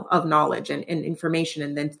well of knowledge and information,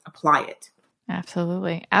 and then apply it.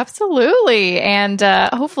 Absolutely. Absolutely. And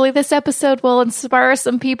hopefully this episode will inspire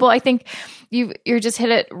some people. I think you just hit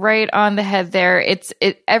it right on the head there.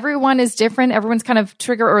 Everyone is different. Everyone's kind of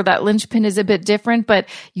trigger, or that linchpin, is a bit different, but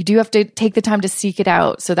you do have to take the time to seek it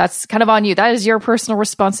out. So that's kind of on you. That is your personal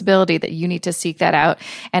responsibility, that you need to seek that out.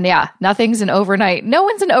 And yeah, no one's an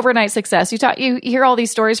overnight success. You hear all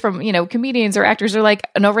these stories from, you know, comedians or actors are like,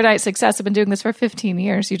 an overnight success. I've been doing this for 15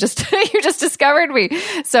 years. You just discovered me.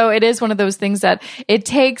 So it is one of those things that it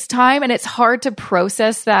takes time, and it's hard to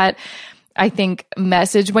process that, I think,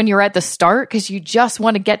 message when you're at the start, because you just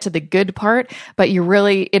want to get to the good part, but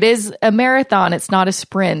it is a marathon. It's not a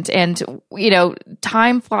sprint. And, you know,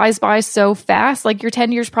 time flies by so fast. Like, your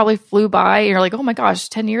 10 years probably flew by and you're like, oh my gosh,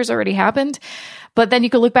 10 years already happened. But then you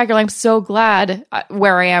can look back and you're like, I'm so glad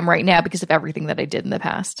where I am right now because of everything that I did in the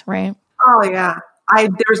past. Right. Oh yeah.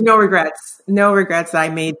 There's no regrets that I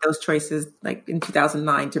made those choices, like, in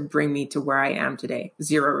 2009 to bring me to where I am today.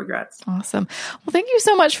 Zero regrets. Awesome. Well, thank you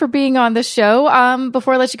so much for being on the show.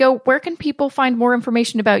 Before I let you go, where can people find more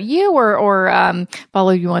information about you, or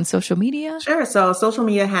follow you on social media? Sure. So social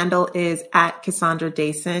media handle is at Kassandra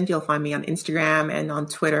Dasent. You'll find me on Instagram and on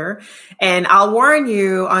Twitter. And I'll warn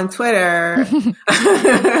you, on Twitter,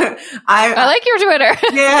 I like your Twitter.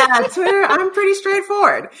 Yeah, Twitter, I'm pretty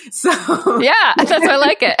straightforward. So yeah, that's why I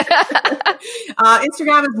like it.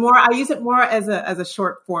 Instagram is more, I use it more as a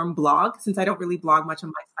short form blog, since I don't really blog much on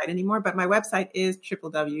my site anymore. But my website is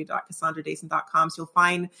www.kassandradasent.com. So you'll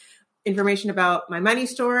find information about my money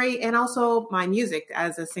story and also my music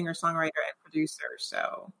as a singer, songwriter, and producer.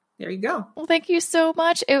 So there you go. Well, thank you so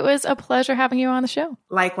much. It was a pleasure having you on the show.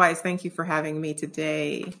 Likewise. Thank you for having me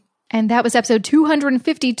today. And that was episode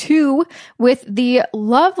 252 with the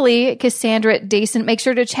lovely Kassandra Dasent. Make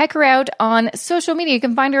sure to check her out on social media. You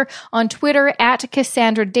can find her on Twitter at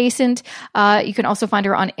Kassandra Dasent. You can also find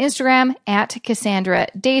her on Instagram at Kassandra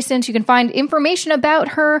Dasent. You can find information about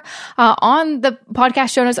her on the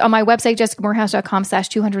podcast show notes on my website,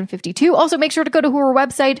 jessicamorehouse.com/252. Also, make sure to go to her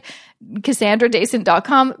website,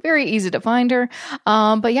 KassandraDasent.com. Very easy to find her.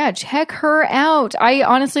 But yeah, check her out. I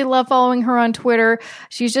honestly love following her on Twitter.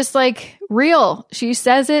 She's just like real. She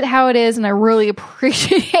says it how it is. And I really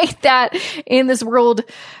appreciate that in this world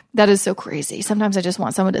that is so crazy. Sometimes I just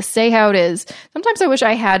want someone to say how it is. Sometimes I wish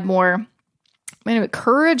I had more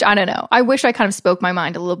courage. I don't know. I wish I kind of spoke my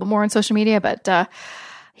mind a little bit more on social media, but,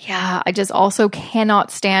 yeah, I just also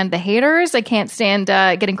cannot stand the haters. I can't stand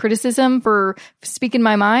getting criticism for speaking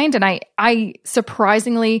my mind. And I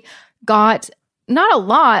surprisingly got not a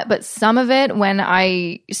lot, but some of it when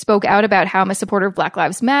I spoke out about how I'm a supporter of Black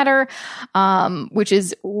Lives Matter, which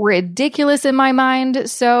is ridiculous in my mind.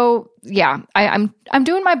 So I'm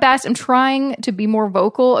doing my best. I'm trying to be more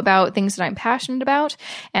vocal about things that I'm passionate about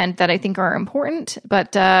and that I think are important.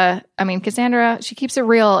 But Kassandra, she keeps it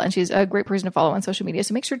real and she's a great person to follow on social media.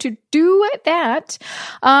 So make sure to do that.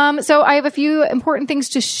 So I have a few important things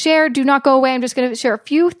to share. Do not go away. I'm just going to share a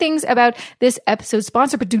few things about this episode's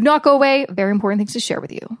sponsor, but do not go away. Very important things to share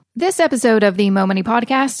with you. This episode of the Mo Money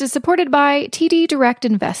Podcast is supported by TD Direct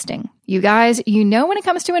Investing. You guys, when it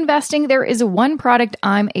comes to investing, there is one product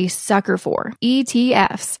I'm a sucker for,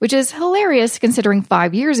 ETFs, which is hilarious considering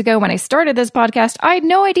 5 years ago when I started this podcast, I had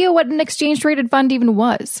no idea what an exchange-traded fund even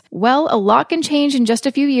was. Well, a lot can change in just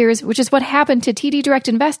a few years, which is what happened to TD Direct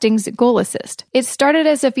Investing's Goal Assist. It started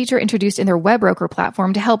as a feature introduced in their web broker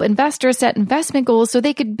platform to help investors set investment goals so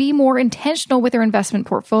they could be more intentional with their investment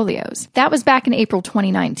portfolios. That was back in April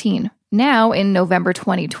 2019. Now, in November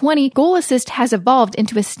 2020, Goal Assist has evolved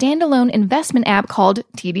into a standalone investment app called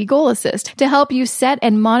TD Goal Assist to help you set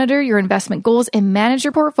and monitor your investment goals and manage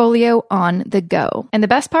your portfolio on the go. And the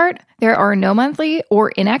best part? There are no monthly or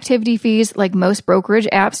inactivity fees like most brokerage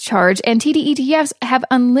apps charge, and TD ETFs have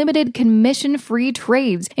unlimited commission-free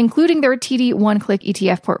trades, including their TD one-click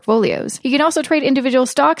ETF portfolios. You can also trade individual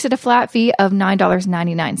stocks at a flat fee of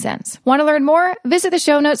 $9.99. Want to learn more? Visit the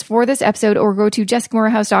show notes for this episode or go to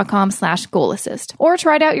jessicamorehouse.com/goal assist. Or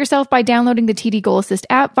try it out yourself by downloading the TD Goal Assist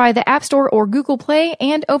app via the App Store or Google Play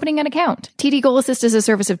and opening an account. TD Goal Assist is a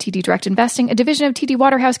service of TD Direct Investing, a division of TD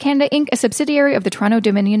Waterhouse Canada Inc., a subsidiary of the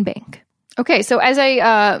Toronto-Dominion Bank. Okay, so as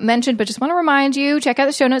I mentioned, but just want to remind you, check out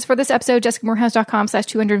the show notes for this episode,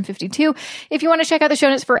 jessicamorehouse.com/252. If you want to check out the show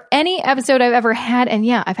notes for any episode I've ever had, and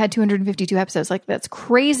yeah, I've had 252 episodes, like that's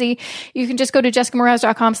crazy. You can just go to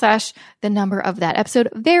jessicamorehouse.com/the number of that episode.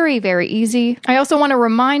 Very, very easy. I also want to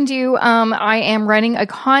remind you, I am running a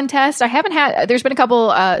contest. There's been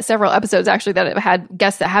several episodes actually that I've had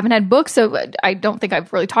guests that haven't had books, so I don't think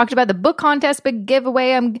I've really talked about the book contest, big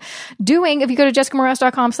giveaway I'm doing. If you go to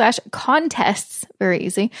jessicamorehouse.com/contests, very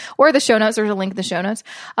easy, or the show notes, there's a link in the show notes.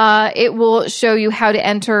 It will show you how to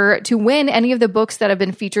enter to win any of the books that have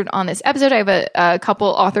been featured on this episode. I have a couple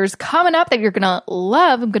authors coming up that you're going to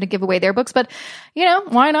love. I'm going to give away their books, but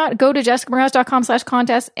why not go to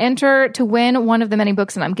jessicamorehouse.com/contest, enter to win one of the many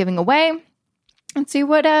books that I'm giving away, and see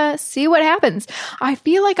what happens. I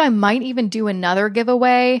feel like I might even do another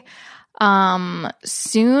giveaway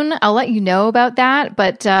soon. I'll let you know about that,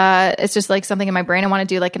 but it's just like something in my brain. I want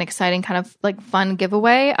to do like an exciting kind of like fun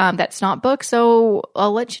giveaway that's not books, so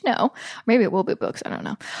I'll let you know. Maybe it will be books, I don't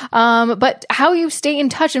know. But how you stay in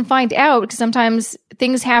touch and find out, because sometimes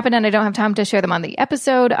things happen and I don't have time to share them on the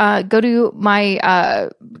episode, go to my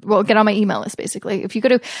get on my email list basically. If you go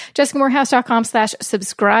to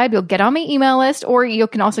jessicamorehouse.com/subscribe, you'll get on my email list, or you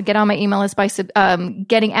can also get on my email list by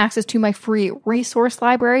getting access to my free resource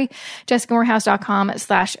library,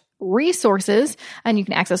 jessicamorehouse.com/resources, and you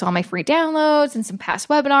can access all my free downloads and some past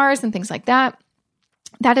webinars and things like that.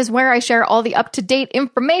 That is where I share all the up-to-date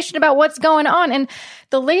information about what's going on. And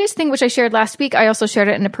the latest thing, which I shared last week, I also shared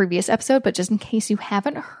it in a previous episode, but just in case you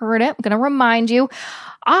haven't heard it, I'm going to remind you,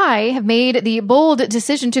 I have made the bold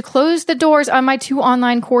decision to close the doors on my 2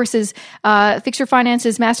 online courses, Fix Your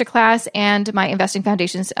Finances Masterclass and my Investing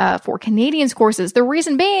Foundations for Canadians courses. The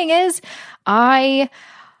reason being is I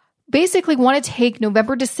basically want to take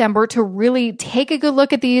November, December to really take a good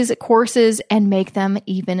look at these courses and make them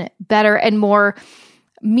even better and more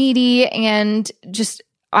meaty, and just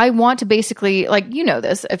I want to basically, like,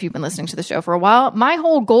 this if you've been listening to the show for a while, my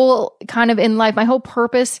whole goal kind of in life, my whole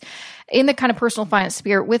purpose in the kind of personal finance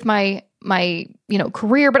sphere with my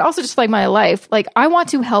career, but also just like my life, like I want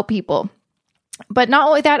to help people. But not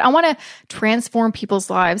only that, I want to transform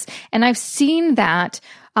people's lives. And I've seen that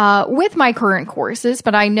with my current courses,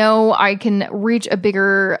 but I know I can reach a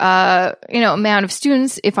bigger, amount of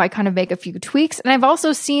students if I kind of make a few tweaks. And I've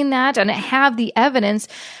also seen that and have the evidence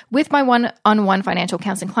with my one-on-one financial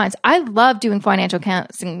counseling clients. I love doing financial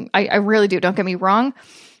counseling. I really do. Don't get me wrong.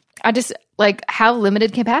 I just have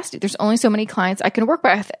limited capacity. There's only so many clients I can work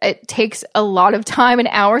with. It takes a lot of time and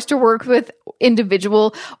hours to work with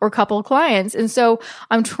individual or couple clients. And so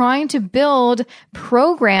I'm trying to build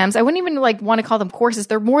programs. I wouldn't even want to call them courses.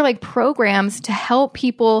 They're more like programs to help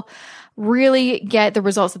people really get the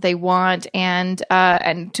results that they want and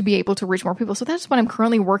to be able to reach more people. So that's what I'm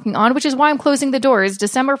currently working on, which is why I'm closing the doors.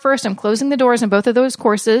 December 1st, I'm closing the doors on both of those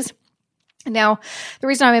courses. Now, the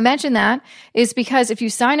reason I mention that is because if you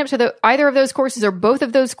sign up to either of those courses or both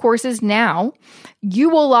of those courses now, you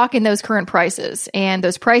will lock in those current prices. And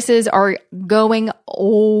those prices are going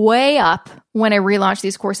way up when I relaunch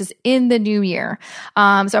these courses in the new year.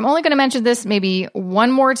 So I'm only going to mention this maybe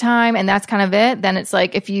one more time, and that's kind of it. Then it's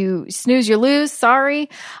like, if you snooze, you lose. Sorry.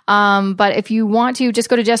 But if you want to, just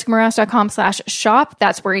go to jessicamorehouse.com/shop.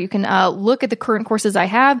 That's where you can look at the current courses I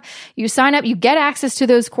have. You sign up, you get access to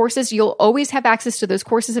those courses. You'll always have access to those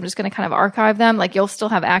courses. I'm just going to kind of archive them. Like, you'll still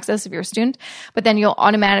have access if you're a student, but then you'll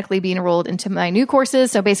automatically be enrolled into my new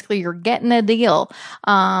courses. So basically, you're getting a deal.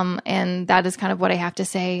 And that is kind of what I have to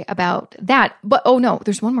say about that. But, oh no,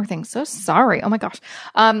 there's one more thing. So sorry. Oh my gosh.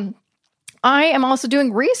 I am also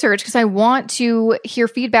doing research because I want to hear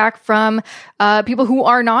feedback from people who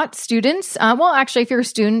are not students. Well, actually, if you're a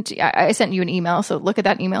student, I sent you an email, so look at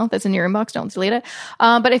that email that's in your inbox. Don't delete it.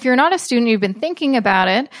 But if you're not a student, you've been thinking about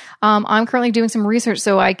it, I'm currently doing some research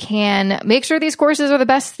so I can make sure these courses are the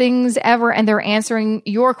best things ever and they're answering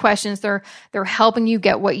your questions. They're helping you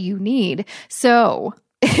get what you need. So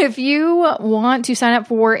if you want to sign up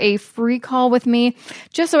for a free call with me,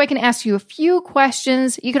 just so I can ask you a few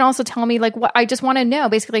questions, you can also tell me, like, what I just want to know.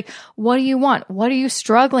 Basically, what do you want? What are you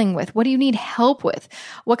struggling with? What do you need help with?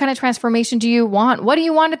 What kind of transformation do you want? What do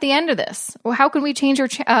you want at the end of this? Well, how can we change your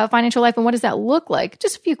financial life, and what does that look like?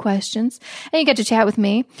 Just a few questions, and you get to chat with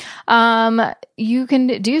me. You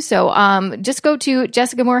can do so. Just go to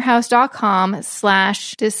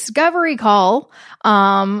jessicamorehouse.com/discovery call.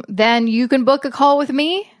 Then you can book a call with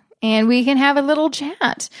me and we can have a little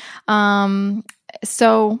chat.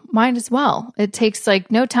 So might as well. It takes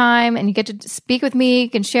like no time and you get to speak with me. You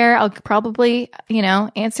can share. I'll probably,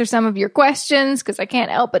 answer some of your questions because I can't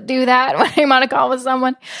help but do that when I'm on a call with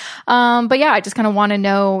someone. But yeah, I just kind of want to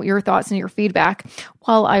know your thoughts and your feedback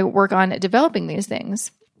while I work on developing these things.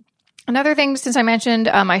 Another thing, since I mentioned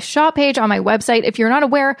my shop page on my website, if you're not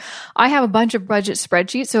aware, I have a bunch of budget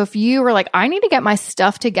spreadsheets. So if you were like, I need to get my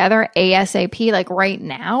stuff together ASAP, like right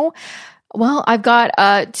now, well, I've got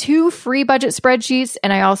 2 free budget spreadsheets,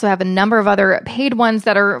 and I also have a number of other paid ones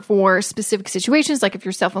that are for specific situations, like if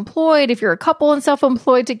you're self-employed, if you're a couple and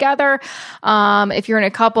self-employed together, if you're in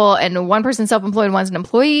a couple and one person's self-employed and one's an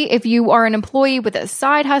employee, if you are an employee with a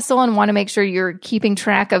side hustle and want to make sure you're keeping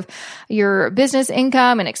track of your business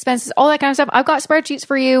income and expenses, all that kind of stuff, I've got spreadsheets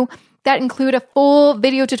for you that include a full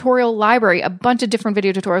video tutorial library, a bunch of different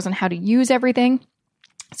video tutorials on how to use everything.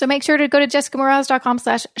 So make sure to go to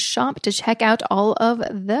jessicamorehouse.com/shop to check out all of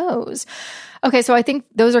those. Okay, so I think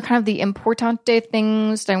those are kind of the importante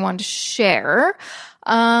things that I wanted to share.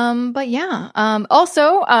 But yeah,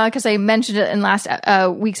 also, cause I mentioned it in last,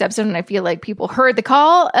 week's episode and I feel like people heard the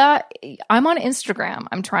call, I'm on Instagram.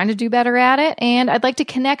 I'm trying to do better at it and I'd like to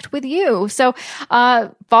connect with you. So,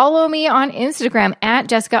 follow me on Instagram at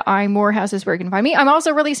Jessica I. Morehouse is where you can find me. I'm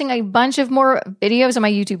also releasing a bunch of more videos on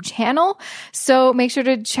my YouTube channel. So make sure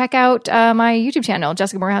to check out, my YouTube channel,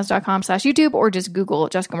 jessicamorehouse.com/YouTube, or just Google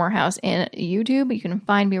Jessica Morehouse in YouTube. You can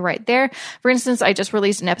find me right there. For instance, I just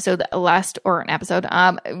released an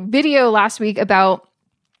video last week about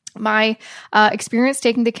my experience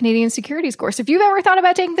taking the Canadian Securities course. If you've ever thought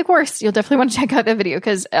about taking the course, you'll definitely want to check out that video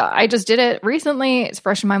because I just did it recently. It's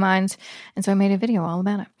fresh in my mind. And so I made a video all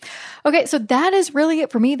about it. Okay, so that is really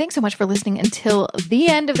it for me. Thanks so much for listening until the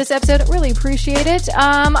end of this episode. Really appreciate it.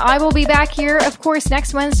 I will be back here, of course,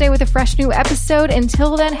 next Wednesday with a fresh new episode.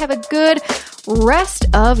 Until then, have a good rest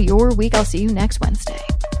of your week. I'll see you next Wednesday.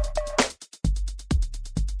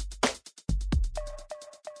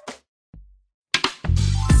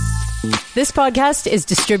 This podcast is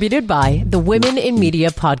distributed by the Women in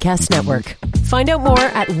Media Podcast Network. Find out more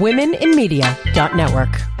at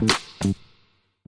womeninmedia.network.